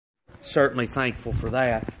certainly thankful for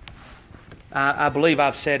that. I believe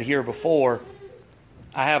I've said here before,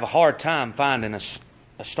 I have a hard time finding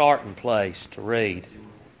a starting place to read.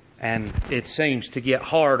 And it seems to get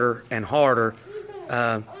harder and harder.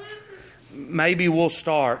 Maybe we'll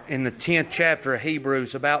start in the 10th chapter of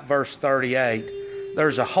Hebrews, about verse 38.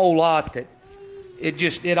 There's a whole lot that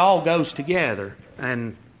it all goes together.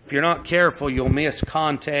 And if you're not careful, you'll miss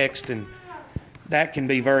context, and that can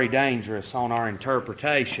be very dangerous on our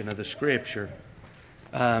interpretation of the Scripture.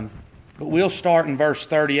 But we'll start in verse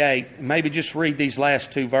 38, and maybe just read these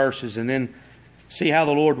last two verses and then see how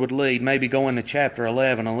the Lord would lead. Maybe go into chapter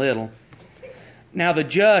 11 a little. Now the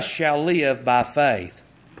just shall live by faith.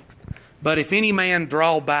 But if any man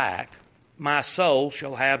draw back, my soul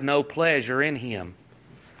shall have no pleasure in him.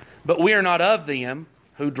 But we are not of them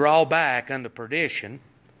who draw back unto perdition,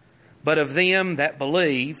 but of them that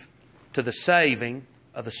believe to the saving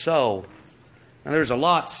of the soul. Now there's a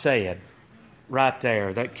lot said right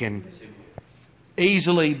there that can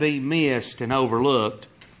easily be missed and overlooked.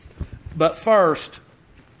 But first,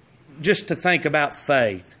 just to think about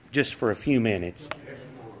faith, just for a few minutes,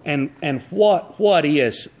 and what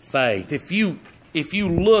is faith? If you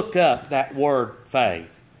look up that word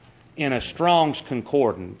faith in a Strong's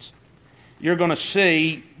Concordance, you're going to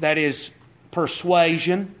see that is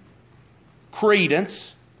persuasion,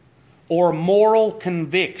 credence, or moral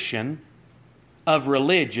conviction of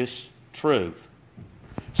religious truth.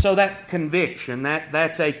 So that conviction,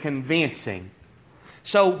 that's a convincing.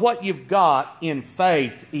 So what you've got in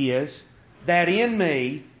faith is that in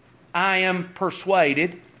me I am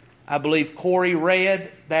persuaded. I believe Corey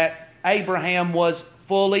read that Abraham was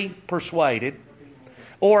fully persuaded.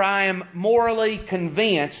 Or I am morally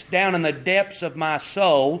convinced down in the depths of my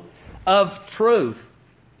soul of truth,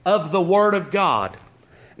 of the Word of God.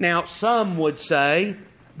 Now, some would say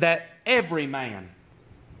that every man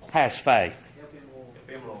has faith.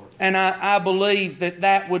 And I believe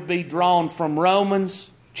that would be drawn from Romans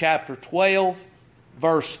chapter 12,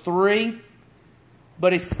 verse 3.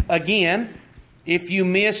 But if you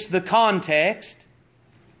miss the context,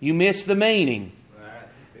 you miss the meaning.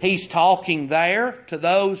 He's talking there to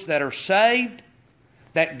those that are saved,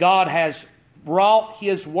 that God has wrought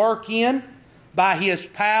His work in by His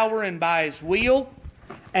power and by His will.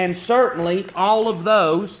 And certainly all of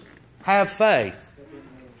those have faith.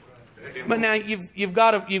 But now you've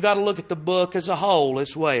got to look at the book as a whole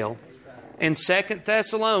as well. In 2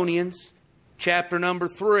 Thessalonians chapter number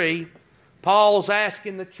 3, Paul's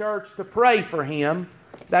asking the church to pray for him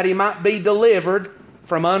that he might be delivered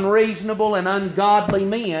from unreasonable and ungodly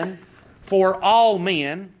men, for all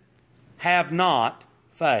men have not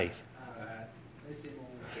faith.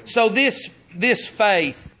 So this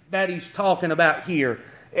faith that he's talking about here,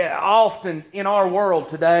 often in our world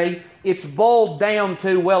today, it's boiled down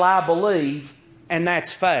to, well, I believe, and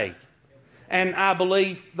that's faith. And I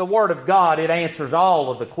believe the Word of God, it answers all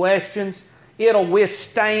of the questions. It'll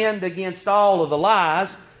withstand against all of the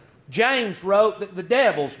lies. James wrote that the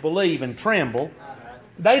devils believe and tremble.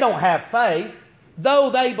 They don't have faith, though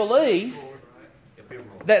they believe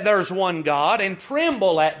that there's one God and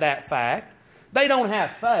tremble at that fact. They don't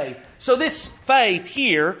have faith. So this faith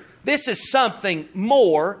here, this is something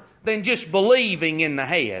more than just believing in the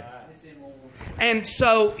head. And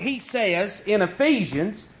so he says in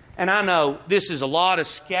Ephesians, and I know this is a lot of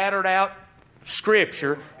scattered out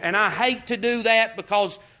Scripture, and I hate to do that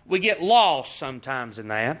because we get lost sometimes in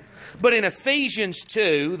that. But in Ephesians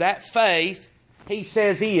 2, that faith, he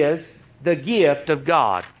says, is the gift of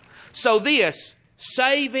God. So this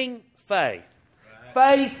saving faith,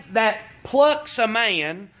 faith that plucks a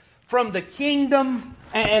man from the kingdom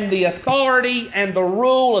and the authority and the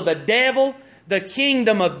rule of the devil, the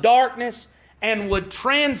kingdom of darkness, and would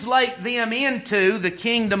translate them into the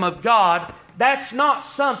kingdom of God, that's not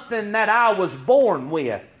something that I was born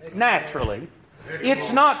with naturally.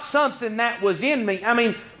 It's not something that was in me. I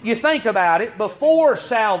mean, you think about it, before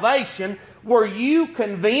salvation, were you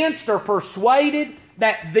convinced or persuaded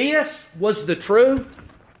that this was the truth?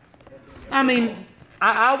 I mean,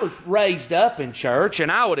 I was raised up in church,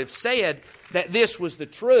 and I would have said that this was the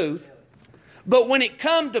truth. But when it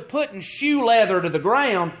come to putting shoe leather to the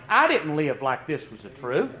ground, I didn't live like this was the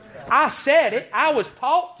truth. I said it. I was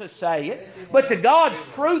taught to say it. But the God's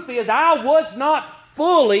truth is I was not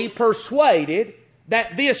fully persuaded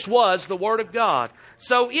that this was the Word of God.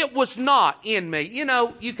 So it was not in me. You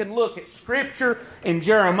know, you can look at Scripture in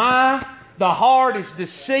Jeremiah. The heart is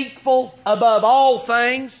deceitful above all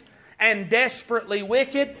things and desperately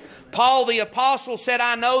wicked. Paul the Apostle said,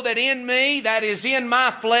 I know that in me, that is in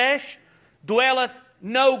my flesh, dwelleth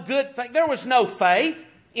no good thing. There was no faith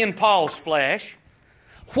in Paul's flesh.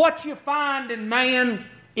 what you find in man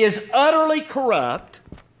is utterly corrupt,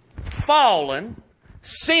 fallen,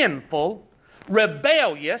 sinful,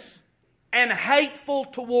 rebellious, and hateful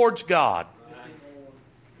towards God.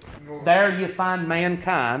 There you find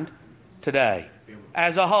mankind today.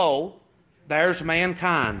 As a whole, there's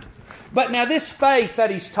mankind. But now this faith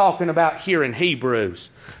that he's talking about here in Hebrews,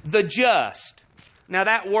 the just. Now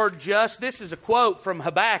that word just, this is a quote from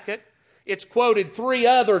Habakkuk. It's quoted 3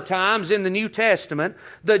 other times in the New Testament.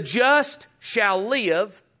 The just shall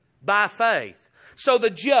live by faith. So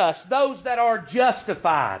the just, those that are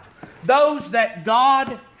justified, those that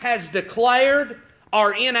God has declared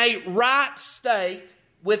are in a right state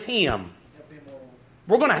with Him.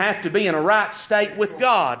 We're going to have to be in a right state with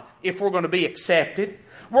God if we're going to be accepted.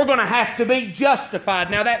 We're going to have to be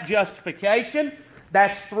justified. Now that justification,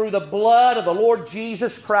 that's through the blood of the Lord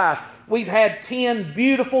Jesus Christ. We've had 10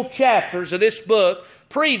 beautiful chapters of this book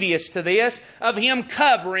previous to this of Him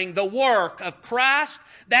covering the work of Christ,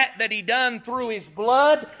 that He done through His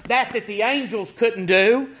blood, that the angels couldn't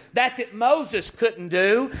do, that Moses couldn't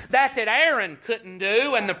do, that Aaron couldn't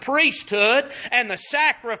do, and the priesthood and the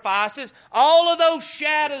sacrifices, all of those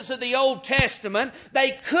shadows of the Old Testament,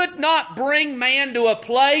 they could not bring man to a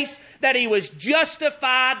place that he was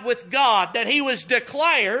justified with God, that he was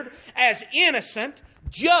declared as innocent,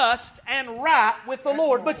 just and right with the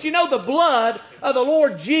Lord. But you know, the blood of the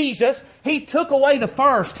Lord Jesus, He took away the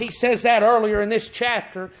first. He says that earlier in this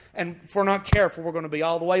chapter, and if we're not careful, we're going to be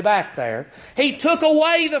all the way back there. He took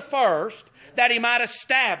away the first that He might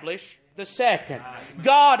establish the second.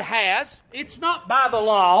 God has, it's not by the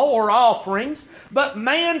law or offerings, but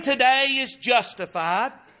man today is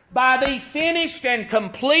justified by the finished and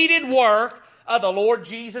completed work of the Lord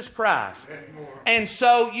Jesus Christ. And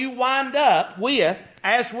so you wind up with,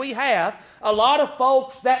 as we have, a lot of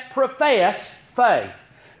folks that profess faith.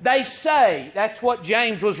 They say, that's what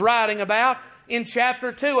James was writing about in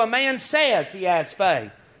chapter 2. A man says he has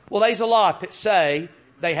faith. Well, there's a lot that say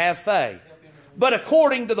they have faith. But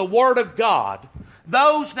according to the Word of God,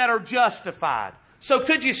 those that are justified. So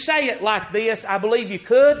could you say it like this? I believe you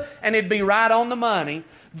could, and it'd be right on the money.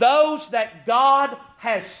 Those that God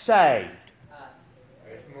has saved.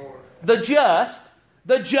 The just,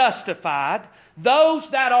 the justified, those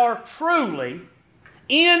that are truly,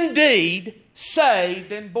 indeed,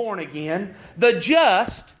 saved and born again, the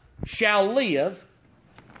just shall live.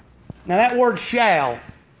 Now that word shall,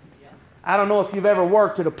 I don't know if you've ever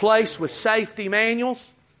worked at a place with safety manuals.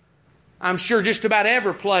 I'm sure just about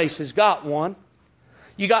every place has got one.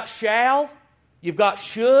 You got shall, you've got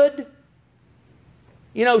should.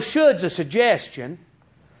 You know, should's a suggestion.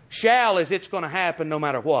 Shall is it's going to happen no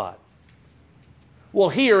matter what. Well,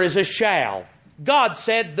 here is a shall. God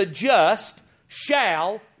said the just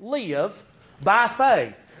shall live by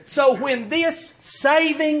faith. So when this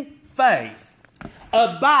saving faith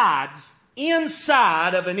abides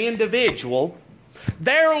inside of an individual,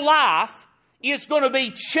 their life is going to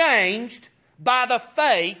be changed by the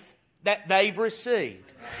faith that they've received.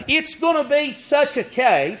 It's going to be such a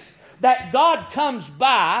case that God comes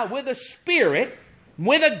by with a Spirit,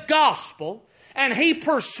 with a gospel, and He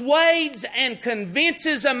persuades and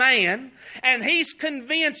convinces a man, and he's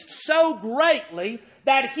convinced so greatly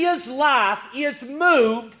that his life is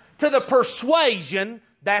moved to the persuasion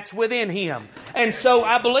that's within him. And so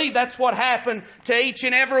I believe that's what happened to each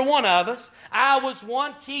and every one of us. I was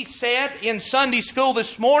one, Keith said in Sunday school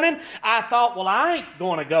this morning, I thought, well, I ain't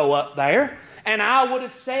going to go up there. And I would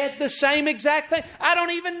have said the same exact thing. I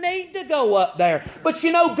don't even need to go up there. But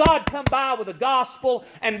you know, God come by with the gospel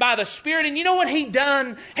and by the Spirit. And you know what He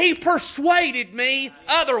done? He persuaded me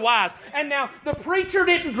otherwise. And now, the preacher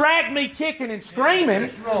didn't drag me kicking and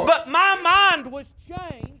screaming. But my mind was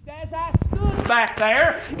changed as I stood back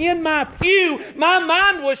there in my pew. My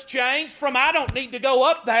mind was changed from I don't need to go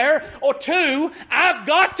up there, or to I've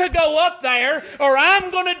got to go up there or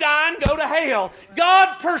I'm going to die and go to hell.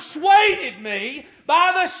 God persuaded me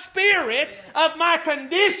by the Spirit of my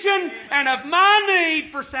condition and of my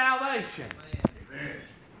need for salvation.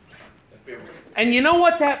 And you know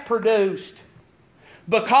what that produced?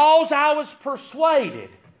 Because I was persuaded,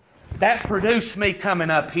 that produced me coming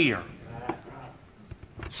up here.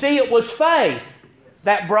 See, it was faith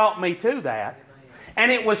that brought me to that.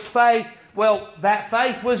 And it was faith, well, that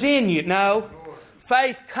faith was in you. No,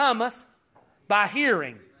 faith cometh by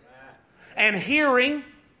hearing. And hearing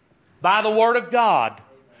by the Word of God.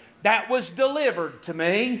 That was delivered to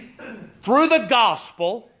me through the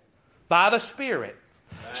gospel by the Spirit.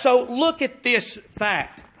 So look at this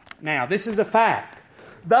fact. Now, this is a fact.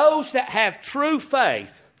 Those that have true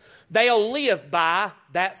faith, they'll live by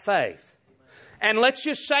that faith. And let's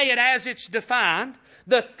just say it as it's defined.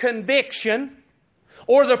 the conviction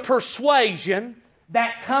or the persuasion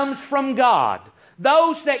that comes from God.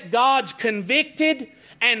 Those that God's convicted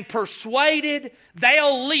and persuaded,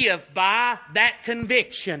 they'll live by that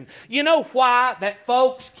conviction. You know why that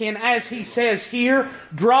folks can, as he says here,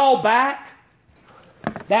 draw back?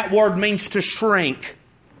 That word means to shrink,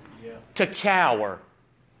 to cower.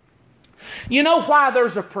 You know why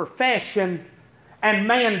there's a profession and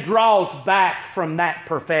man draws back from that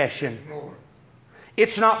profession?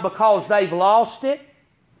 It's not because they've lost it.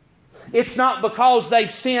 It's not because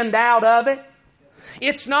they've sinned out of it.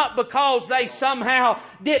 It's not because they somehow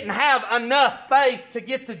didn't have enough faith to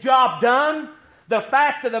get the job done. The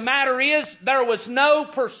fact of the matter is, there was no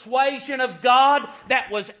persuasion of God that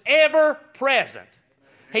was ever present.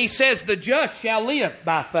 He says, the just shall live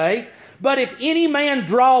by faith. But if any man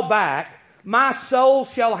draw back, my soul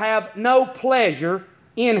shall have no pleasure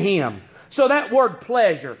in him. So that word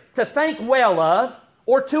pleasure, to think well of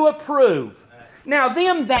or to approve. Now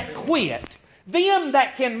them that quit, them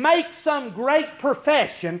that can make some great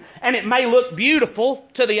profession, and it may look beautiful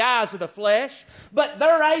to the eyes of the flesh, but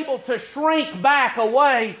they're able to shrink back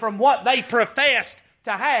away from what they professed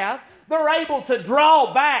to have. They're able to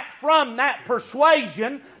draw back from that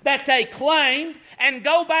persuasion that they claimed and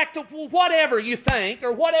go back to whatever you think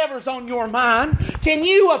or whatever's on your mind. Can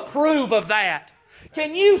you approve of that?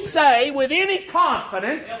 Can you say with any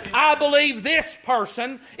confidence, I believe this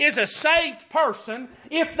person is a saved person,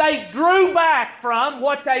 if they drew back from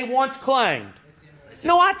what they once claimed?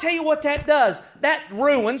 No, I tell you what that does. That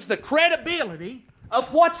ruins the credibility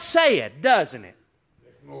of what's said, doesn't it?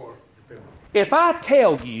 If I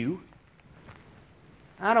tell you,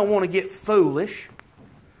 I don't want to get foolish,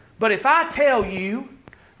 but if I tell you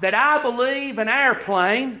that I believe an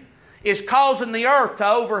airplane is causing the earth to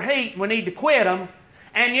overheat and we need to quit them,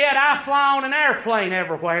 and yet I fly on an airplane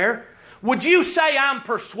everywhere, would you say I'm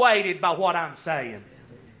persuaded by what I'm saying?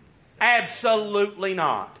 Absolutely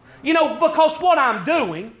not. You know, because what I'm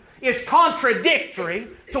doing is contradictory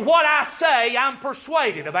to what I say I'm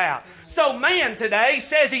persuaded about. So man today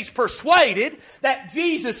says he's persuaded that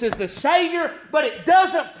Jesus is the Savior, but it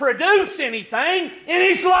doesn't produce anything in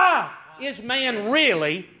his life. Is man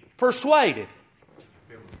really persuaded?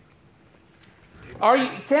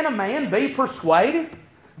 Can a man be persuaded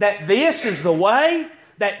that this is the way,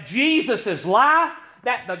 that Jesus is life,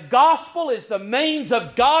 that the gospel is the means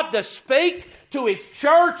of God to speak to His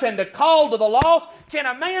church and to call to the lost? Can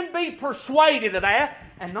a man be persuaded of that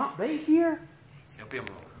and not be here?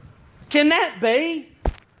 Can that be?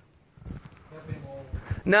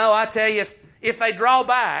 No, I tell you, if they draw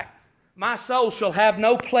back, my soul shall have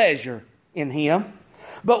no pleasure in him.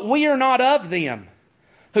 But we are not of them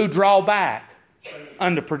who draw back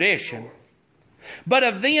unto perdition, but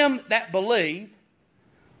of them that believe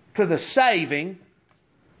to the saving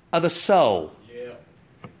of the soul. Yeah.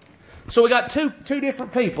 So we got two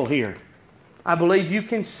different people here. I believe you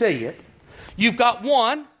can see it. You've got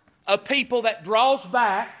one, a people that draws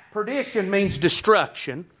back. Perdition means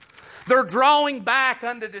destruction. They're drawing back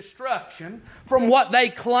unto destruction from what they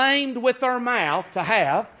claimed with their mouth to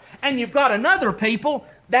have. And you've got another people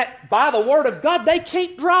that by the Word of God, they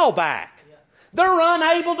can't draw back. They're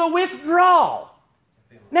unable to withdraw.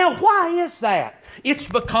 Now, why is that? It's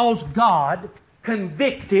because God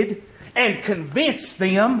convicted and convinced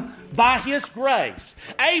them by His grace.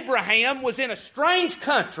 Abraham was in a strange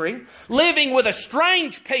country, living with a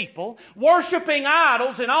strange people, worshiping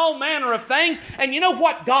idols and all manner of things. And you know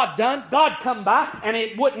what God done? God come by, and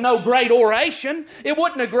it wasn't no great oration. It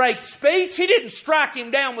wasn't a great speech. He didn't strike him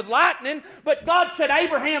down with lightning. But God said,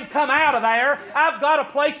 Abraham, come out of there. I've got a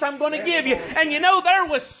place I'm going to give you. And you know, there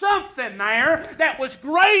was something there that was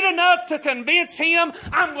great enough to convince him,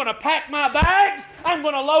 I'm going to pack my bags. I'm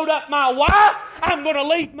going to load up my wife. I'm going to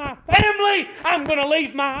leave my family. I'm going to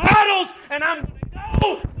leave my idols. And I'm going to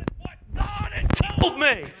go with what God has told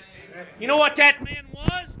me. You know what that man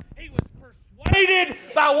was? He was persuaded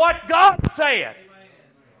by what God said.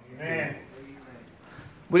 Amen.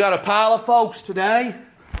 We got a pile of folks today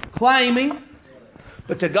claiming,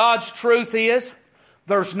 but the God's truth is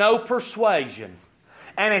there's no persuasion.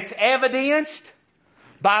 And it's evidenced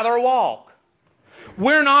by their walk.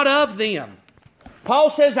 We're not of them.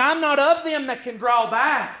 Paul says, I'm not of them that can draw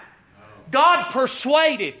back. God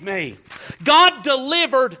persuaded me. God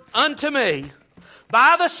delivered unto me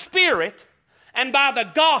by the Spirit and by the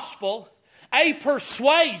gospel a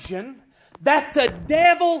persuasion that the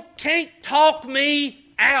devil can't talk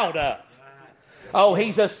me out of. Oh,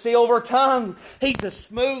 he's a silver tongue. He's a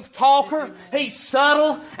smooth talker. He's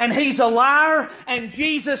subtle and he's a liar. And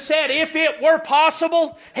Jesus said if it were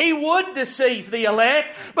possible, He would deceive the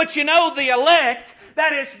elect. But you know, the elect,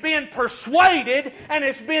 that has been persuaded and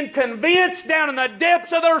has been convinced down in the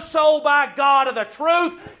depths of their soul by God of the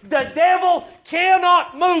truth. The devil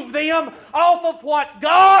cannot move them off of what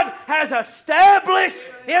God has established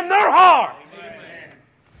in their heart.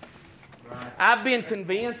 I've been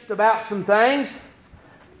convinced about some things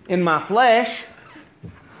in my flesh,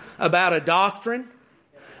 about a doctrine,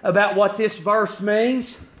 about what this verse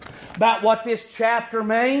means, about what this chapter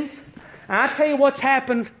means. And I tell you what's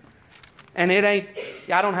happened, and I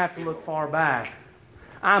don't have to look far back.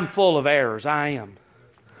 I'm full of errors, I am.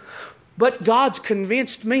 But God's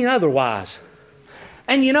convinced me otherwise.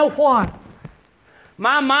 And you know what?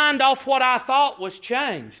 My mind off what I thought was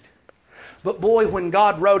changed. But boy, when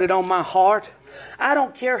God wrote it on my heart, I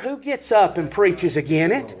don't care who gets up and preaches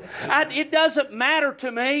again it. It doesn't matter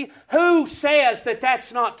to me who says that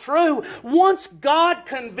that's not true. Once God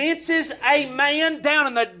convinces a man down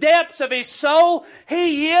in the depths of his soul,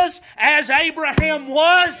 he is, as Abraham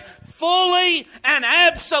was, fully and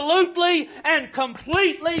absolutely and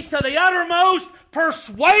completely to the uttermost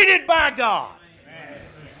persuaded by God.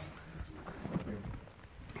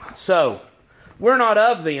 So, we're not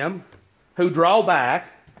of them who draw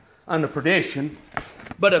back unto perdition,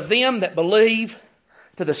 but of them that believe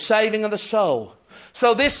to the saving of the soul.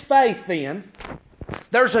 So this faith then,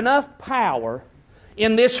 there's enough power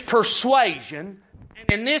in this persuasion and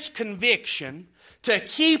in this conviction to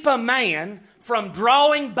keep a man from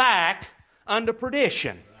drawing back unto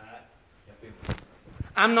perdition.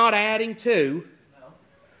 I'm not adding to.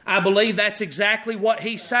 I believe that's exactly what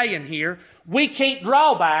he's saying here. We can't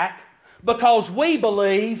draw back because we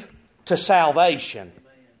believe to salvation.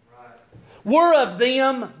 We're of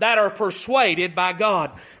them that are persuaded by God.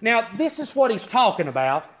 Now, this is what he's talking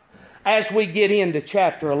about as we get into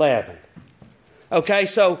chapter 11. Okay,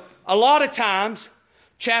 so a lot of times,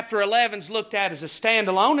 chapter 11 is looked at as a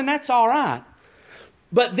standalone, and that's all right.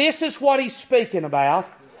 But this is what he's speaking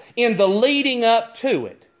about in the leading up to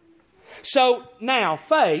it. So, now,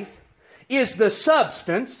 faith is the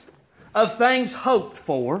substance of things hoped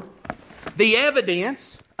for, the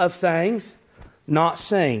evidence of things not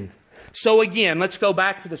seen. So again, let's go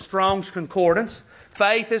back to the Strong's Concordance.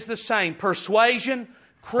 Faith is the same. Persuasion,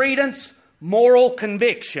 credence, moral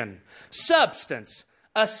conviction. Substance,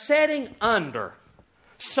 a setting under,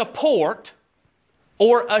 support,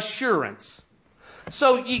 or assurance.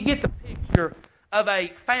 So you get the picture of a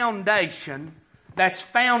foundation that's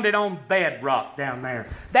founded on bedrock down there.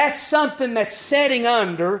 That's something that's setting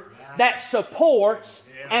under, that supports,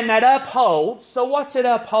 and that upholds. So what's it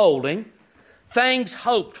upholding? Things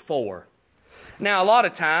hoped for. Now, a lot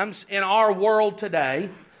of times in our world today,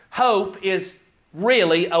 hope is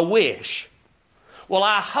really a wish. Well,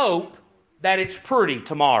 I hope that it's pretty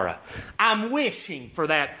tomorrow. I'm wishing for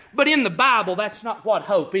that. But in the Bible, that's not what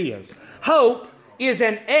hope is. Hope is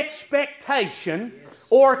an expectation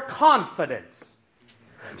or confidence.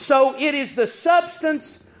 So it is the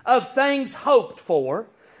substance of things hoped for,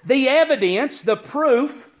 the evidence, the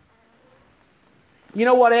proof. You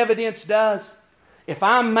know what evidence does? If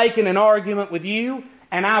I'm making an argument with you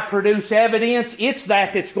and I produce evidence, it's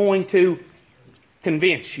that's going to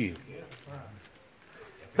convince you.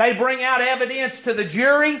 They bring out evidence to the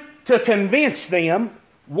jury to convince them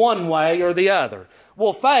one way or the other.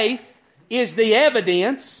 Well, faith is the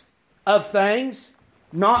evidence of things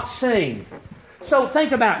not seen. So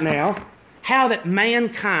think about now how that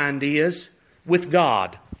mankind is with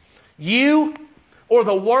God. You or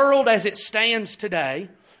the world as it stands today,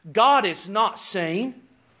 God is not seen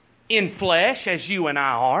in flesh as you and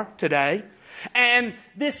I are today. And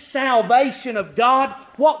this salvation of God,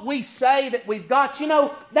 what we say that we've got,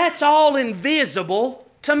 that's all invisible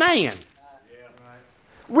to man.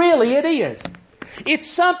 Really, it is. It's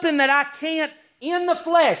something that I can't, in the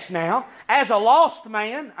flesh now, as a lost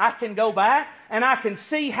man, I can go back and I can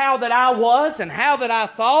see how that I was and how that I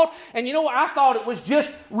thought. And I thought it was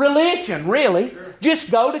just religion, really. Sure. Just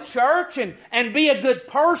go to church and be a good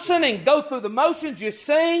person and go through the motions. You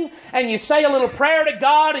sing and you say a little prayer to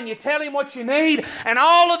God and you tell Him what you need. And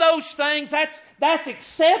all of those things, that's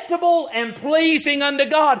acceptable and pleasing unto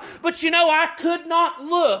God. But I could not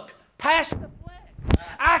look past the flesh.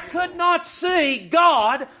 I could not see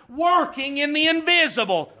God working in the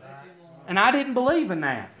invisible. And I didn't believe in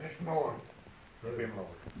that.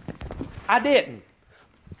 I didn't.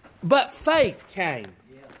 But faith came.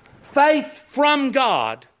 Faith from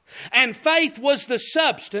God. And faith was the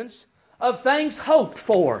substance of things hoped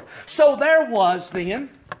for. So there was then,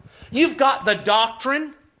 you've got the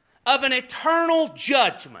doctrine of an eternal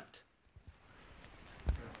judgment.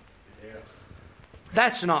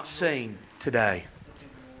 That's not seen today.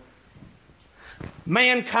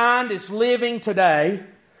 Mankind is living today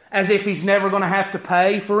as if he's never going to have to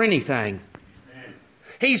pay for anything.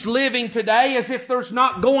 He's living today as if there's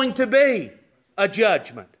not going to be a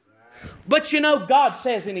judgment. But you know, God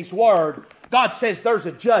says in His Word, God says there's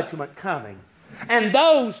a judgment coming. And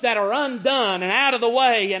those that are undone and out of the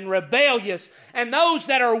way and rebellious and those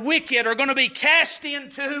that are wicked are going to be cast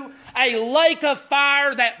into a lake of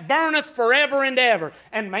fire that burneth forever and ever.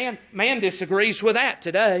 And man disagrees with that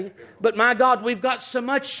today. But my God, we've got so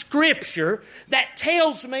much Scripture that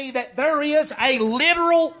tells me that there is a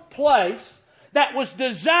literal place that was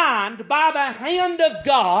designed by the hand of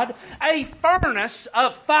God, a furnace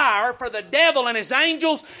of fire for the devil and his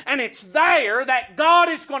angels, and it's there that God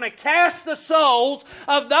is going to cast the souls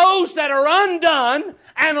of those that are undone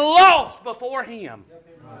and lost before Him.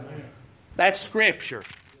 That's Scripture.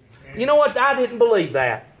 You know what? I didn't believe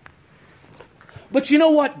that. But you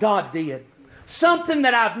know what God did? Something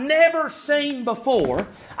that I've never seen before.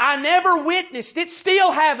 I never witnessed it,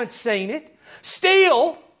 still haven't seen it.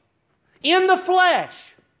 Still, in the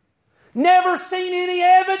flesh. Never seen any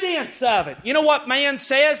evidence of it. You know what man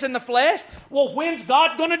says in the flesh? Well, when's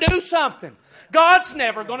God going to do something? God's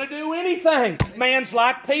never going to do anything. Man's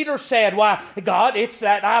like Peter said, why, God, it's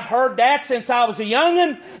that. I've heard that since I was a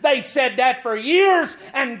young'un. They've said that for years,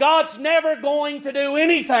 and God's never going to do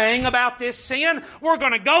anything about this sin. We're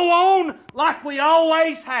going to go on like we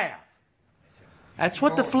always have. That's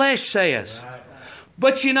what the flesh says.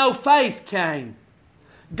 But you know, faith came.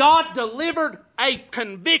 God delivered a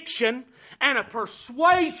conviction and a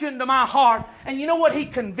persuasion to my heart. And you know what He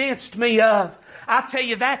convinced me of? I tell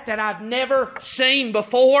you that I've never seen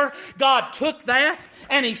before. God took that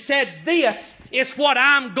and He said, this is what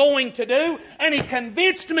I'm going to do. And He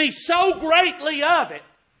convinced me so greatly of it.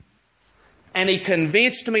 And He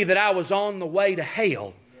convinced me that I was on the way to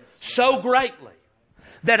hell so greatly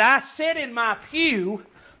that I sat in my pew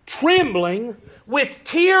trembling with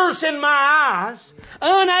tears in my eyes,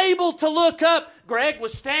 unable to look up. Greg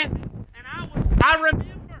was standing, and I remember,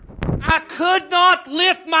 I could not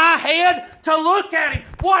lift my head to look at him.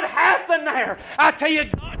 What happened there? I tell you,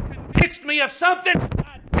 God convinced me of something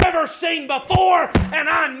I'd never seen before, and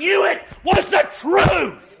I knew it was the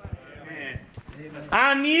truth.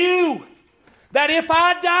 I knew that if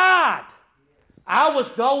I died, I was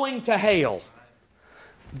going to hell.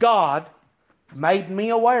 God made me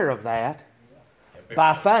aware of that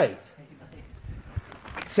by faith.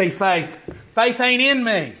 See, faith ain't in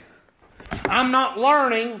me. I'm not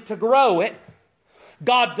learning to grow it.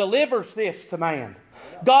 God delivers this to man.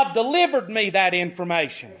 God delivered me that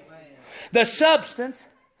information. The substance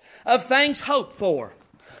of things hoped for.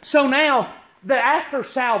 So now, after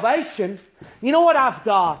salvation, you know what I've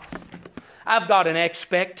got? I've got an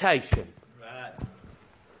expectation.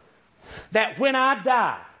 That when I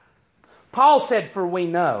die, Paul said, for we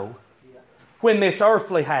know, when this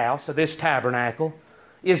earthly house, or this tabernacle,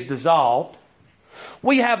 is dissolved,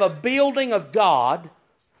 we have a building of God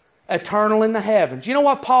eternal in the heavens. You know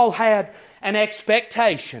what Paul had? An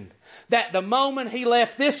expectation that the moment he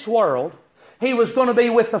left this world, he was going to be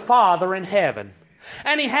with the Father in heaven.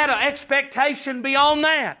 And he had an expectation beyond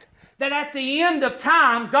that. That at the end of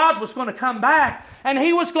time, God was going to come back and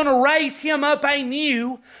He was going to raise him up a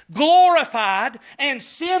new, glorified, and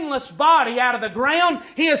sinless body out of the ground.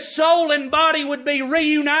 His soul and body would be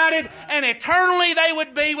reunited and eternally they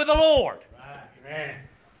would be with the Lord. Right.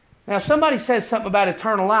 Now, somebody says something about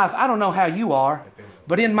eternal life. I don't know how you are,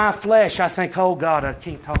 but in my flesh, I think, oh God, I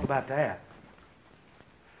can't talk about that.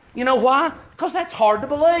 You know why? Because that's hard to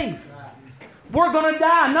believe. We're going to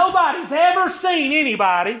die. Nobody's ever seen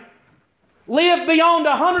anybody live beyond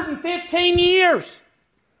 115 years.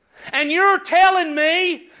 And you're telling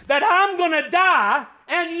me that I'm going to die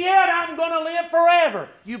and yet I'm going to live forever.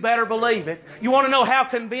 You better believe it. You want to know how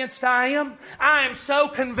convinced I am? I am so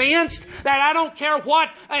convinced that I don't care what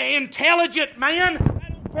intelligent man, I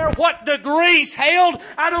don't care what degrees held,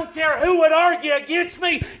 I don't care who would argue against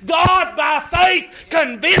me. God, by faith,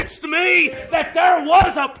 convinced me that there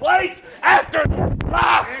was a place after this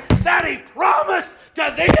life that He promised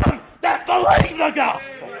to them that believe the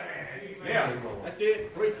gospel. Yeah, that's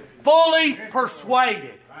it. Fully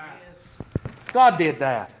persuaded. God did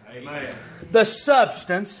that. Amen. The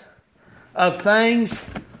substance of things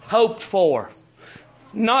hoped for.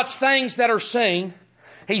 Not things that are seen.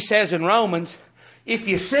 He says in Romans, if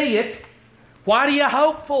you see it, why do you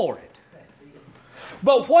hope for it?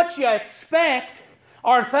 But what you expect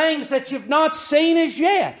are things that you've not seen as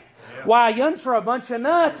yet. Why, yuns are a bunch of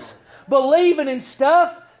nuts believing in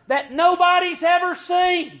stuff that nobody's ever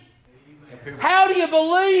seen. How do you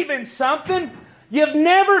believe in something you've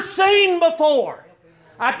never seen before?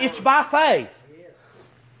 It's by faith.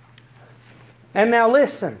 And now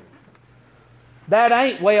listen, that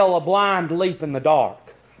ain't, well, a blind leap in the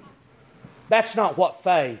dark. That's not what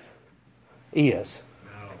faith is.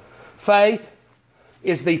 No. Faith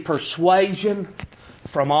is the persuasion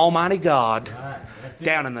from Almighty God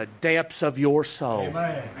down in the depths of your soul.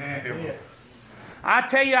 Amen. I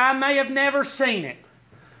tell you, I may have never seen it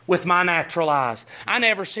with my natural eyes. I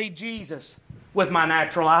never see Jesus with my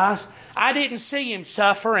natural eyes. I didn't see Him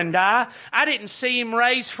suffer and die. I didn't see Him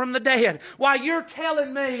raised from the dead. Why, you're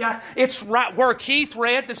telling me, it's right where Keith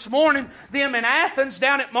read this morning, them in Athens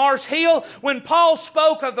down at Mars Hill, when Paul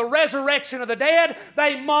spoke of the resurrection of the dead,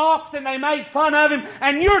 they mocked and they made fun of him.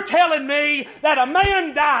 And you're telling me that a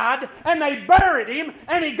man died and they buried him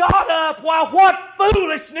and he got up. Why, what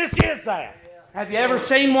foolishness is that? Have you ever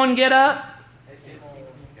seen one get up?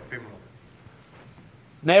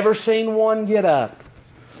 Never seen one get up.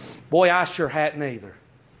 Boy, I sure hadn't either.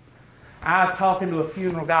 I was talking to a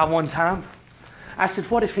funeral guy one time. I said,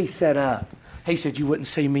 what if he sat up? He said, you wouldn't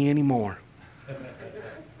see me anymore.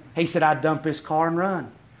 He said, I'd dump his car and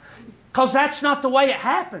run. Because that's not the way it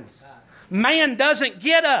happens. Man doesn't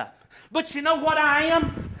get up. But you know what I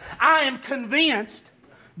am? I am convinced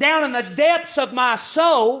down in the depths of my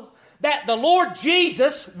soul that the Lord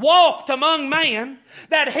Jesus walked among man,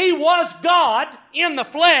 that He was God in the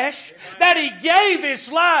flesh, that He gave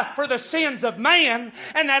His life for the sins of man,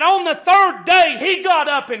 and that on the third day He got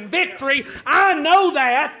up in victory. I know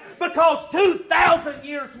that because 2,000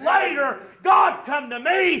 years later, God come to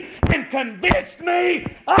me and convinced me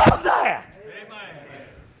of that.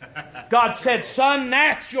 God said, son,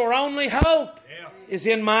 that's your only hope, is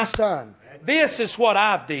in my Son. This is what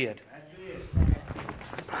I've did.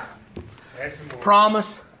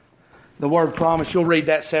 Promise. The word promise, you'll read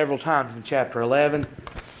that several times in chapter 11.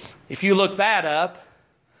 If you look that up,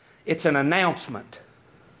 it's an announcement.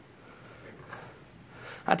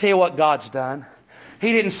 I tell you what God's done.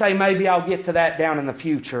 He didn't say maybe I'll get to that down in the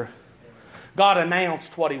future. God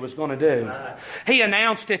announced what He was going to do. He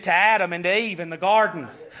announced it to Adam and to Eve in the garden.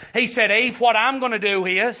 He said, Eve, what I'm going to do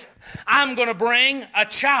is I'm going to bring a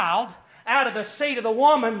child out of the seed of the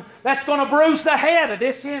woman that's going to bruise the head of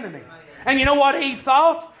this enemy. And you know what Eve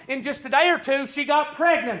thought? In just a day or two, she got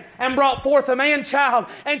pregnant and brought forth a man-child.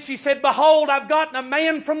 And she said, behold, I've gotten a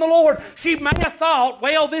man from the Lord. She may have thought,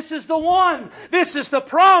 well, this is the one. This is the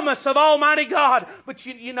promise of Almighty God. But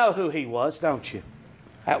you know who he was, don't you?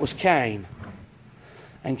 That was Cain.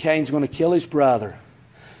 And Cain's going to kill his brother.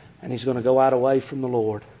 And he's going to go out away from the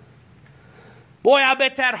Lord. Boy, I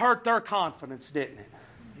bet that hurt their confidence, didn't it?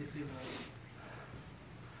 Yes, it was.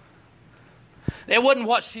 It wasn't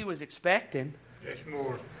what she was expecting. That's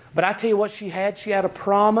more. But I tell you what she had. She had a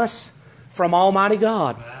promise from Almighty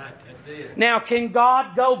God. Right, that's it. Now, can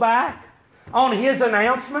God go back on His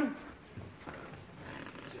announcement?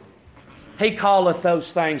 He calleth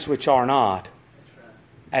those things which are not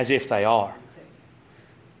as if they are.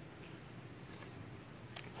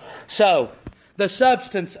 So, the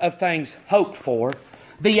substance of things hoped for,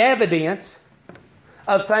 the evidence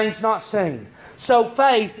of things not seen. So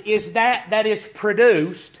faith is that is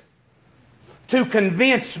produced to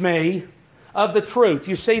convince me of the truth.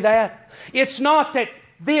 You see that? It's not that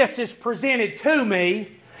this is presented to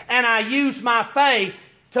me and I use my faith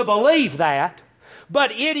to believe that,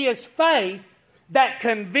 but it is faith that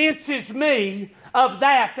convinces me of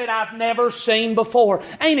that I've never seen before.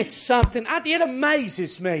 Ain't it something? It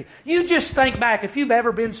amazes me. You just think back. If you've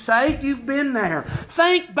ever been saved, you've been there.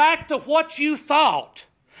 Think back to what you thought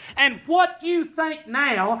and what you think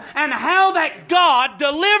now, and how that God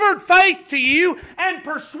delivered faith to you and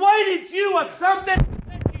persuaded you of something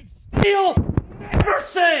that you've still never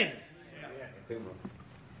seen.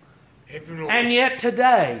 And yet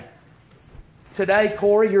today,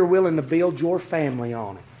 Corey, you're willing to build your family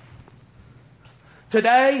on it.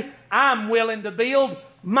 Today, I'm willing to build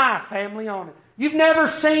my family on it. You've never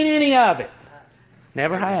seen any of it.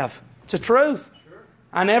 Never have. It's the truth.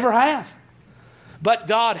 I never have. But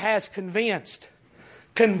God has convinced,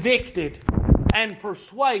 convicted, and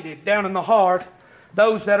persuaded down in the heart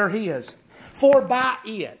those that are His. For by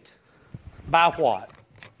it, by what?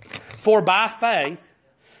 For by faith,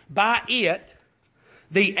 by it,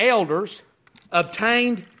 the elders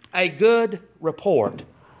obtained a good report.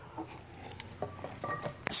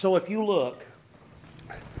 So if you look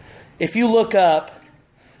up,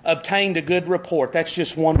 obtained a good report, that's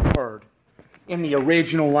just one word in the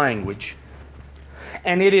original language.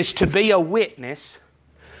 And it is to be a witness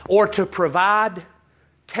or to provide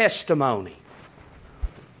testimony.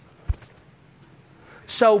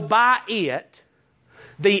 So by it,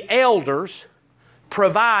 the elders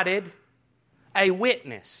provided a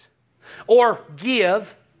witness or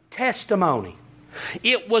give testimony.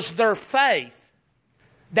 It was their faith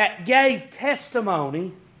that gave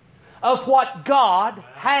testimony of what God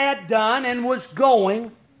had done and was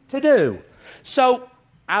going to do. So,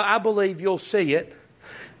 I believe you'll see it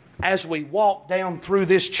as we walk down through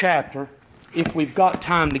this chapter, if we've got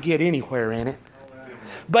time to get anywhere in it.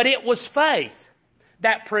 But it was faith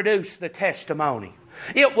that produced the testimony.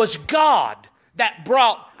 It was God that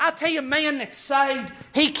brought... I tell you, a man that's saved,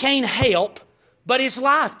 he can't help but his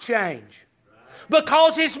life change.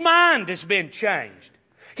 Because his mind has been changed.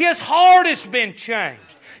 His heart has been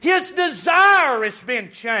changed. His desire has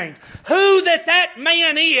been changed. Who that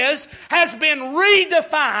man is has been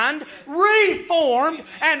redefined, reformed,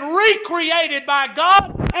 and recreated by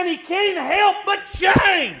God, and he can't help but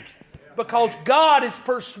change because God has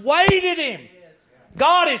persuaded him.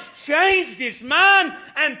 God has changed his mind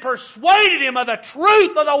and persuaded him of the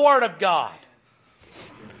truth of the Word of God.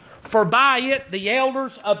 For by it the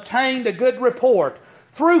elders obtained a good report.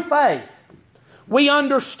 Through faith, we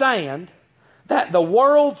understand that the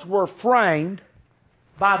worlds were framed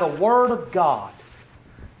by the Word of God.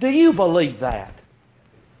 Do you believe that?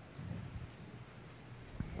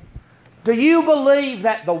 Do you believe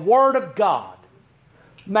that the Word of God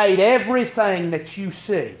made everything that you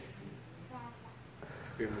see?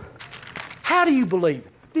 How do you believe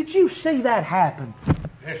it? Did you see that happen?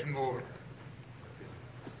 Yes, Lord.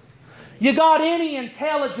 You got any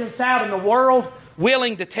intelligence out in the world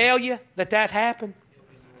willing to tell you that happened?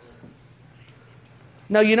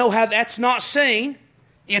 No, you know how that's not seen.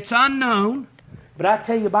 It's unknown. But I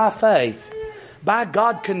tell you, by faith, by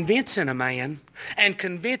God convincing a man and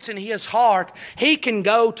convincing his heart, he can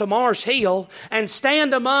go to Mars Hill and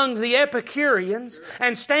stand among the Epicureans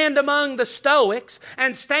and stand among the Stoics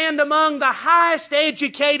and stand among the highest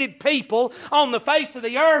educated people on the face of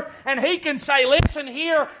the earth, and he can say, listen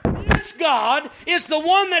here, this God is the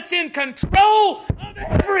one that's in control of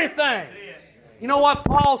everything. You know what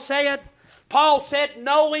Paul said? Paul said,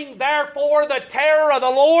 knowing therefore the terror of the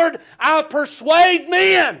Lord, I persuade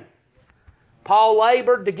men. Paul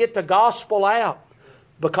labored to get the gospel out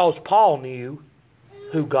because Paul knew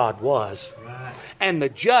who God was and the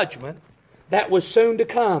judgment that was soon to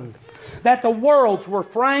come. That the worlds were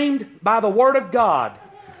framed by the Word of God,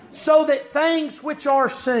 so that things which are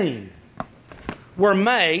seen were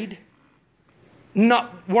not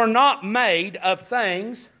made of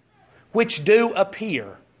things which do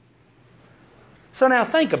appear. So now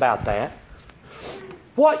think about that.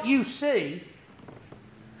 What you see,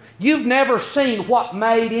 you've never seen what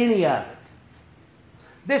made any of it.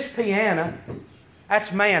 This piano,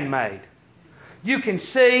 that's man-made. You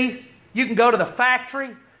can go to the factory,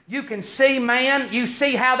 you can see man, you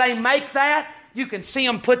see how they make that, you can see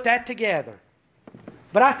them put that together.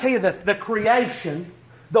 But I tell you, the creation,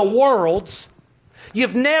 the worlds,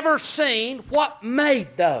 you've never seen what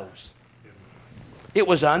made those. It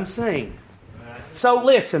was unseen. So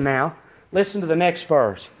listen now. Listen to the next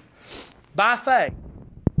verse. By faith,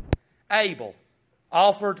 Abel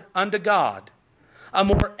offered unto God a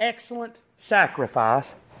more excellent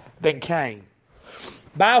sacrifice than Cain,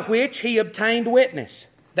 by which he obtained witness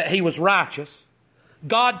that he was righteous,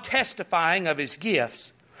 God testifying of his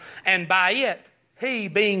gifts, and by it he,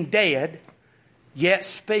 being dead, yet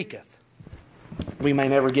speaketh. We may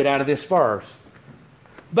never get out of this verse.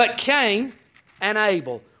 But Cain and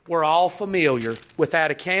Abel were all familiar with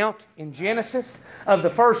that account in Genesis of the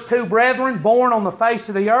first two brethren born on the face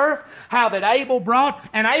of the earth, how that Abel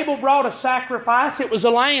brought a sacrifice. It was a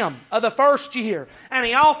lamb of the first year, and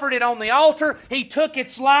he offered it on the altar. He took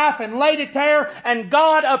its life and laid it there, and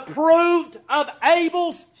God approved of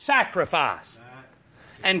Abel's sacrifice.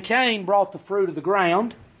 And Cain brought the fruit of the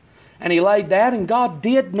ground, and he laid that, and God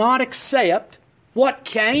did not accept what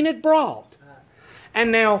Cain had brought.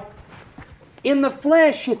 And now, in the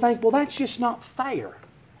flesh, you think, well, that's just not fair.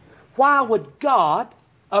 Why would God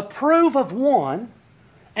approve of one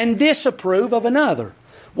and disapprove of another?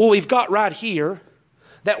 Well, we've got right here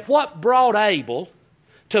that what brought Abel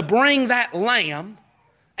to bring that lamb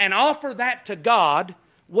and offer that to God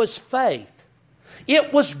was faith.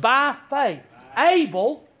 It was by faith.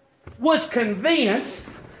 Abel was convinced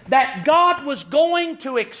that God was going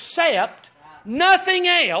to accept nothing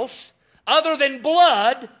else other than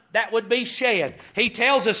blood that would be shed. He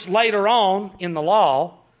tells us later on in the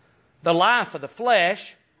law, the life of the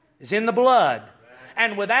flesh is in the blood.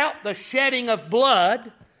 And without the shedding of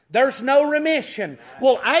blood, there's no remission.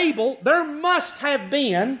 Well, Abel, there must have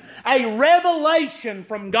been a revelation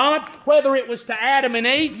from God, whether it was to Adam and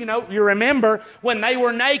Eve. You remember when they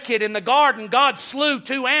were naked in the garden, God slew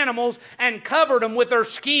 2 animals and covered them with their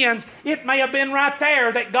skins. It may have been right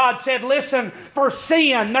there that God said, listen, for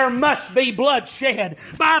sin there must be blood shed.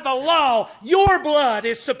 By the law, your blood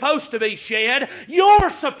is supposed to be shed. You're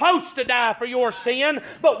supposed to die for your sin,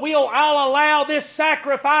 but I'll allow this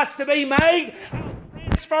sacrifice to be made.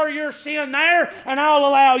 For your sin there, and I'll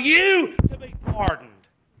allow you to be pardoned.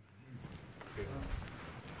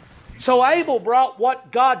 So Abel brought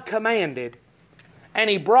what God commanded, and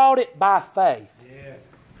he brought it by faith.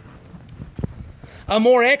 A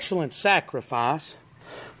more excellent sacrifice,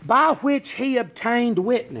 by which he obtained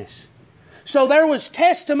witness. So there was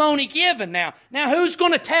testimony given. Now who's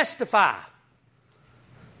going to testify?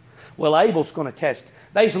 Well, Abel's going to testify.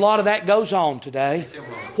 There's a lot of that goes on today.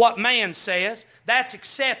 What man says, that's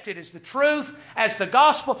accepted as the truth, as the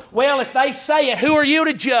gospel. Well, if they say it, who are you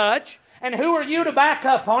to judge? And who are you to back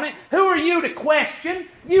up on it? Who are you to question?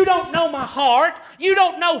 You don't know my heart. You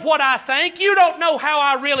don't know what I think. You don't know how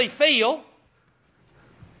I really feel.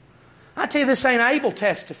 I tell you, this ain't Abel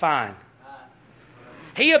testifying.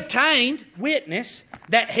 He obtained witness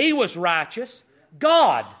that he was righteous.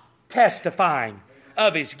 God testifying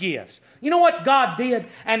of his gifts. You know what God did?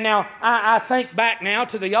 And now I think back now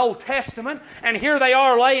to the Old Testament, and here they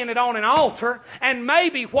are laying it on an altar, and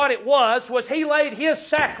maybe what it was he laid his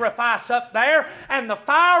sacrifice up there, and the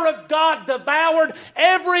fire of God devoured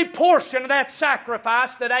every portion of that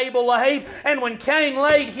sacrifice that Abel laid, and when Cain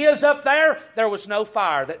laid his up there was no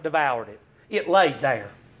fire that devoured it. It laid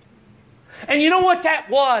there. And you know what that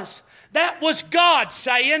was? That was God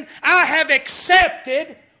saying, I have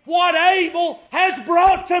accepted what Abel has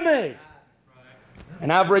brought to me.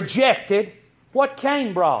 And I've rejected what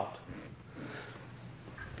Cain brought.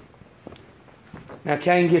 Now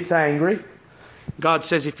Cain gets angry. God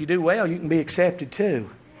says, if you do well, you can be accepted too.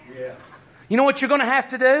 Yeah. You know what you're going to have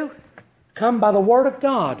to do? Come by the Word of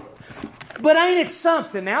God. But ain't it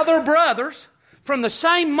something? Now they're brothers from the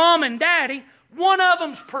same mom and daddy. One of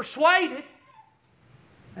them's persuaded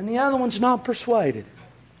and the other one's not persuaded.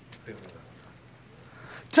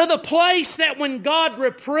 To the place that when God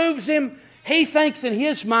reproves him, he thinks in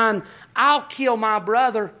his mind, I'll kill my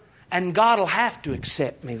brother and God will have to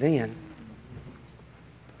accept me then.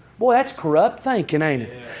 Boy, that's corrupt thinking, ain't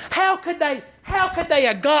it? How could they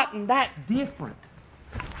have gotten that different?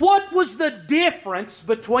 What was the difference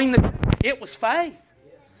between the... It was faith.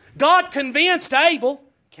 God convinced Abel.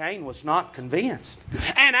 Cain was not convinced.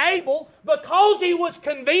 And Abel, because he was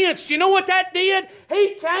convinced, you know what that did?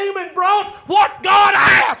 He came and brought what God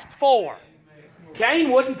asked for. Cain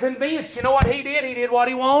wasn't convinced. You know what he did? He did what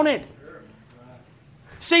he wanted.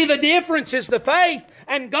 See, the difference is the faith.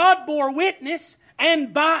 And God bore witness,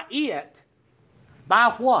 and by it,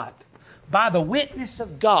 by what? By the witness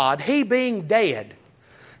of God, he being dead.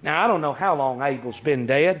 Now, I don't know how long Abel's been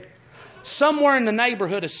dead. Somewhere in the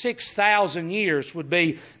neighborhood of 6,000 years would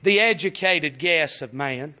be the educated guess of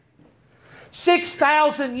man.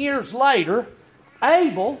 6,000 years later,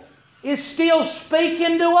 Abel is still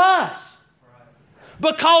speaking to us.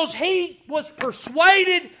 Because he was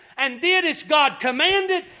persuaded and did as God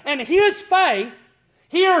commanded, and his faith,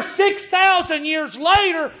 here 6,000 years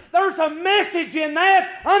later, there's a message in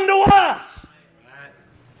that unto us.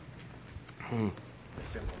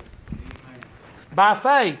 By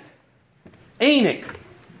faith, Enoch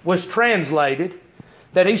was translated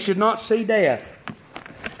that he should not see death,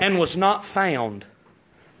 and was not found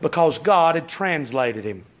because God had translated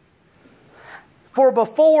him. For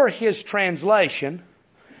before his translation,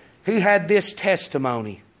 he had this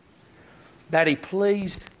testimony that he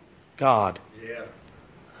pleased God. Yeah.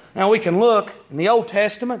 Now we can look in the Old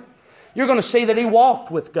Testament. You're going to see that he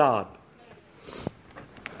walked with God.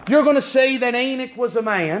 You're going to see that Enoch was a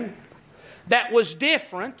man that was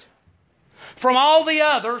different from all the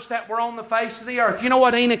others that were on the face of the earth. You know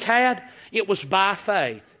what Enoch had? It was by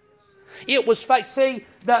faith. It was faith. See,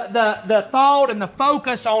 the thought and the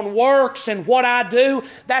focus on works and what I do,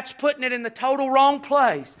 that's putting it in the total wrong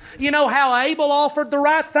place. You know how Abel offered the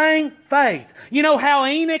right thing? Faith. You know how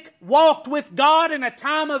Enoch walked with God in a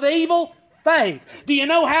time of evil? Faith. Do you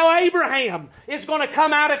know how Abraham is going to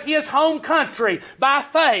come out of his home country? By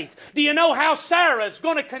faith. Do you know how Sarah is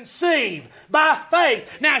going to conceive? By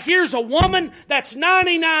faith. Now here's a woman that's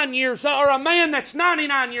 99 years old, or a man that's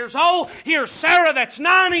 99 years old. Here's Sarah that's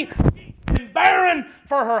 90, been barren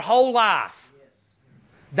for her whole life.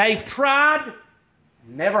 They've tried,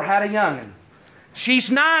 never had a young'un. She's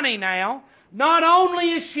 90 now. Not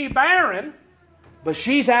only is she barren, but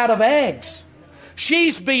she's out of eggs.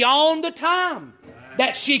 She's beyond the time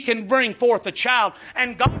that she can bring forth a child.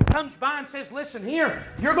 And God comes by and says, listen here,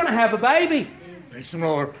 you're going to have a baby. Praise the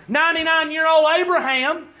Lord. 99-year-old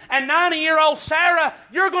Abraham and 90-year-old Sarah,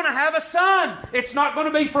 you're going to have a son. It's not going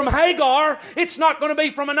to be from Hagar. It's not going to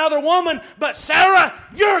be from another woman. But Sarah,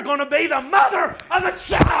 you're going to be the mother of a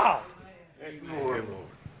child. Lord.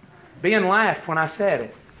 Ben laughed when I said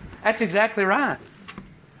it. That's exactly right.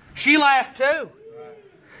 She laughed too.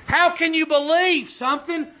 How can you believe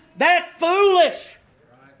something that foolish?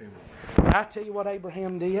 I tell you what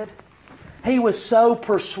Abraham did. He was so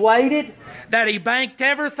persuaded that he banked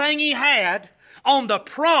everything he had on the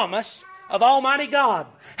promise of Almighty God.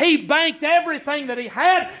 He banked everything that he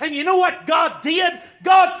had, and you know what God did?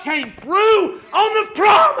 God came through on the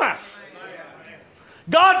promise.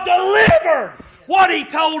 God delivered what He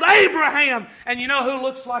told Abraham. And you know who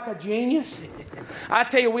looks like a genius? I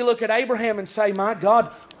tell you, we look at Abraham and say, my God,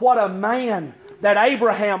 what a man that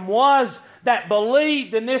Abraham was, that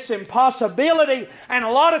believed in this impossibility. And a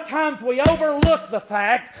lot of times we overlook the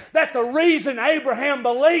fact that the reason Abraham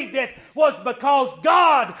believed it was because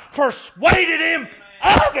God persuaded him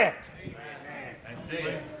of it.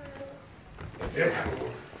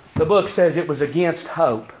 The book says it was against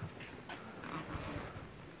hope.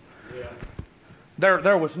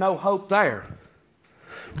 There was no hope there.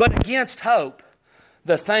 But against hope,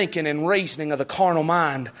 the thinking and reasoning of the carnal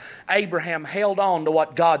mind, Abraham held on to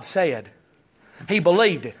what God said. He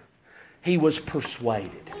believed it. He was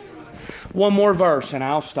persuaded. One more verse and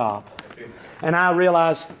I'll stop. And I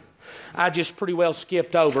realize I just pretty well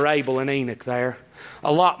skipped over Abel and Enoch there.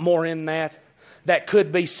 A lot more in that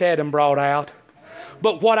could be said and brought out.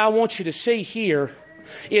 But what I want you to see here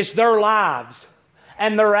is their lives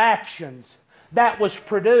and their actions that was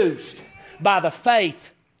produced by the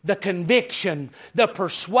faith, the conviction, the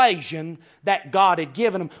persuasion that God had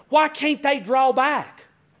given them. Why can't they draw back?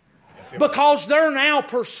 Because they're now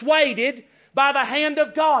persuaded by the hand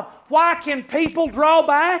of God. Why can people draw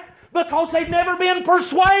back? Because they've never been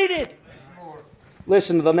persuaded.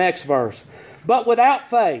 Listen to the next verse. But without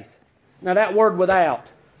faith. Now that word without,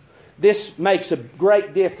 this makes a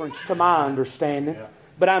great difference to my understanding.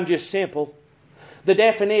 But I'm just simple. The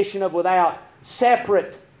definition of without,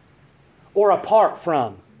 separate or apart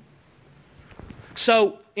from.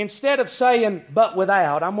 So instead of saying but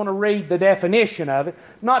without, I'm going to read the definition of it.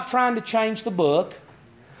 I'm not trying to change the book.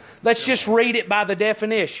 Let's just read it by the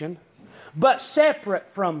definition. But separate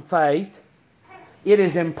from faith, it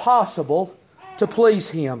is impossible to please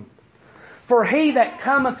Him. For he that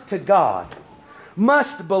cometh to God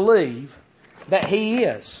must believe that He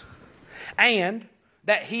is, and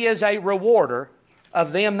that He is a rewarder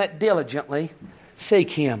of them that diligently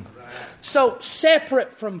seek Him. So,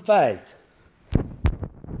 separate from faith.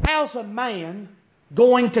 How's a man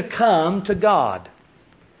going to come to God?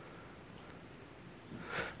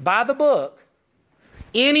 By the book.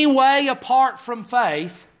 Any way apart from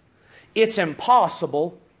faith, it's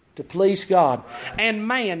impossible to please God. And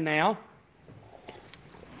man now,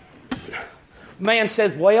 man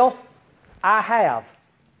says, well, I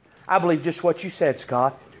believe just what you said,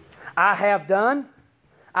 Scott. I have done,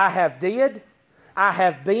 I have did, I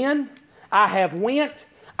have been, I have went,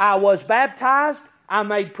 I was baptized, I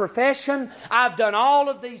made profession, I've done all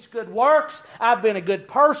of these good works, I've been a good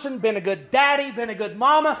person, been a good daddy, been a good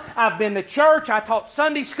mama, I've been to church, I taught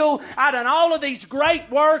Sunday school, I've done all of these great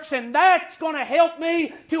works, and that's going to help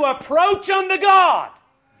me to approach unto God.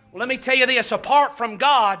 Well, let me tell you this, apart from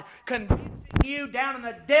God convincing you down in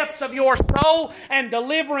the depths of your soul and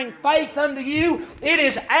delivering faith unto you, it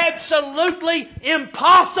is absolutely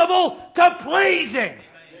impossible to please Him.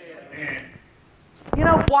 You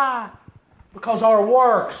know why? Because our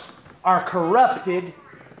works are corrupted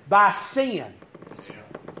by sin.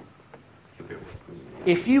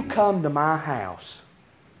 If you come to my house,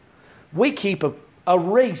 we keep a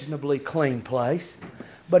reasonably clean place,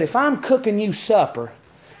 but if I'm cooking you supper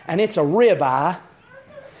and it's a ribeye,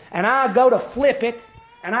 and I go to flip it,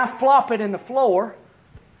 and I flop it in the floor,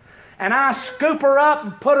 and I scoop her up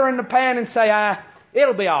and put her in the pan and say,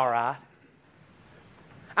 it'll be all right.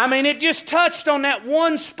 I mean, it just touched on that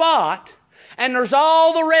one spot, and there's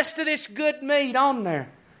all the rest of this good meat on there.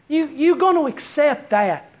 You going to accept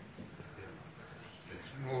that?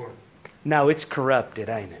 No, it's corrupted,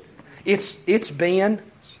 ain't it? It's been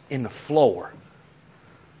in the floor.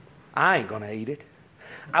 I ain't going to eat it.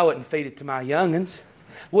 I wouldn't feed it to my young'uns.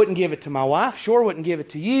 Wouldn't give it to my wife. Sure wouldn't give it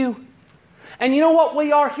to you. And you know what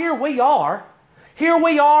we are here? We are Here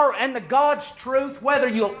we are, and the God's truth, whether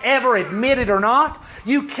you'll ever admit it or not,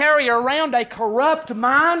 you carry around a corrupt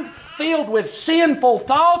mind filled with sinful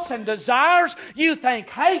thoughts and desires. You think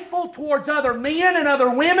hateful towards other men and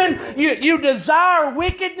other women. You desire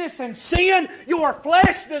wickedness and sin. Your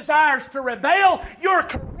flesh desires to rebel. You're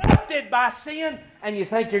corrupted by sin, and you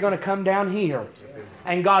think you're going to come down here,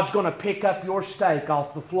 and God's going to pick up your steak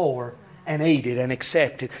off the floor and eat it and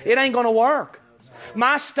accept it. It ain't going to work.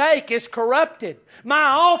 My steak is corrupted. My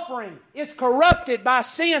offering is corrupted by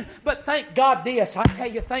sin. But thank God this. I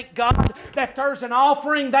tell you, thank God that there's an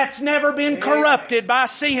offering that's never been corrupted by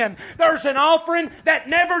sin. There's an offering that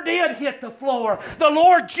never did hit the floor. The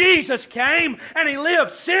Lord Jesus came and He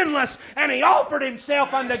lived sinless and He offered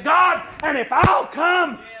Himself unto God. And if I'll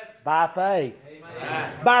come by faith,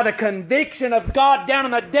 by the conviction of God down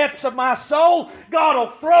in the depths of my soul, God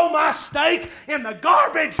will throw my steak in the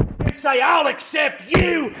garbage and say, I'll accept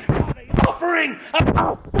you by the offering of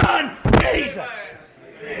my Son, Jesus.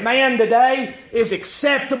 Man today is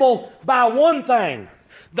acceptable by one thing: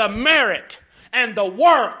 the merit and the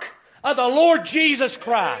work of the Lord Jesus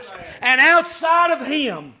Christ. And outside of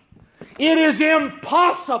Him, it is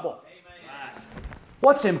impossible.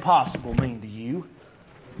 What's impossible mean to you?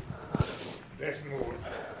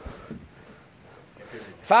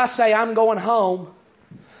 If I say I'm going home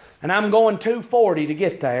and I'm going 240 to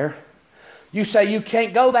get there, you say you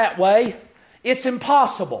can't go that way. It's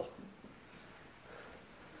impossible.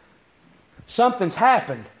 Something's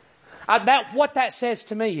happened. What that says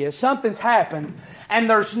to me is something's happened and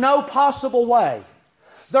there's no possible way.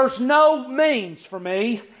 There's no means for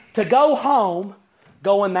me to go home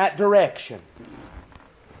going that direction.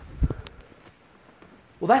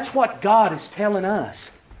 Well, that's what God is telling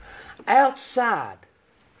us. Outside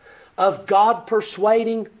of God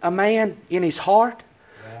persuading a man in his heart,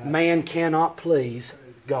 man cannot please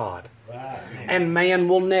God. And man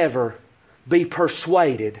will never be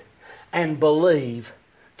persuaded and believe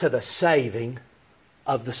to the saving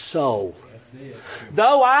of the soul.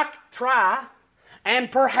 Though I try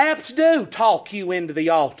and perhaps do talk you into the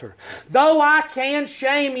altar, though I can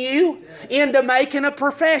shame you into making a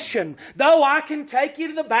profession, though I can take you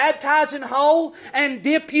to the baptizing hole and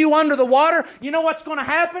dip you under the water, you know what's going to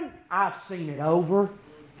happen? I've seen it over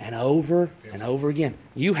and over and over again.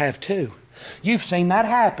 You have too. You've seen that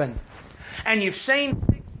happen. And you've seen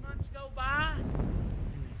 6 months go by.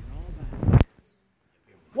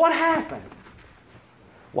 What happened?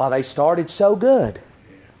 Well, they started so good.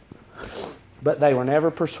 But they were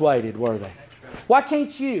never persuaded, were they? Why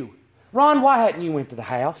can't you? Ron, why hadn't you went to the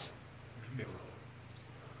house?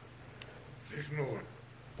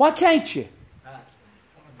 Why can't you?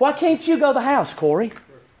 Why can't you go to the house, Corey?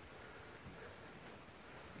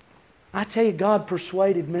 I tell you, God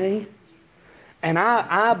persuaded me. And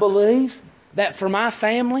I believe that for my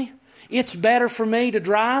family, it's better for me to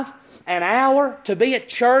drive an hour to be at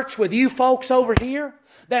church with you folks over here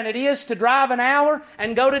than it is to drive an hour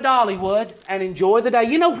and go to Dollywood and enjoy the day.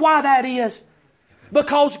 You know why that is?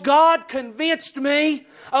 Because God convinced me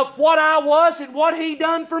of what I was and what He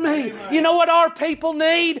done for me. You know what our people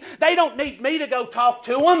need? They don't need me to go talk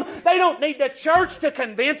to them. They don't need the church to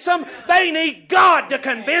convince them. They need God to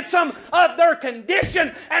convince them of their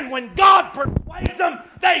condition. And when God persuades them,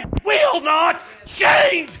 they will not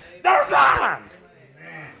change their mind.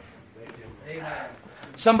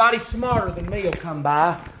 Somebody smarter than me will come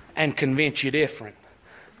by and convince you different.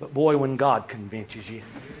 But boy, when God convinces you,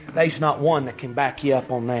 there's not one that can back you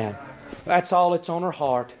up on that. That's all that's on her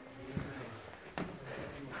heart.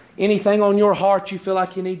 Anything on your heart you feel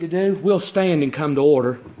like you need to do, we'll stand and come to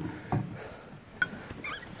order.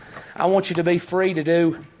 I want you to be free to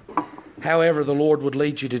do however the Lord would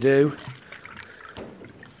lead you to do.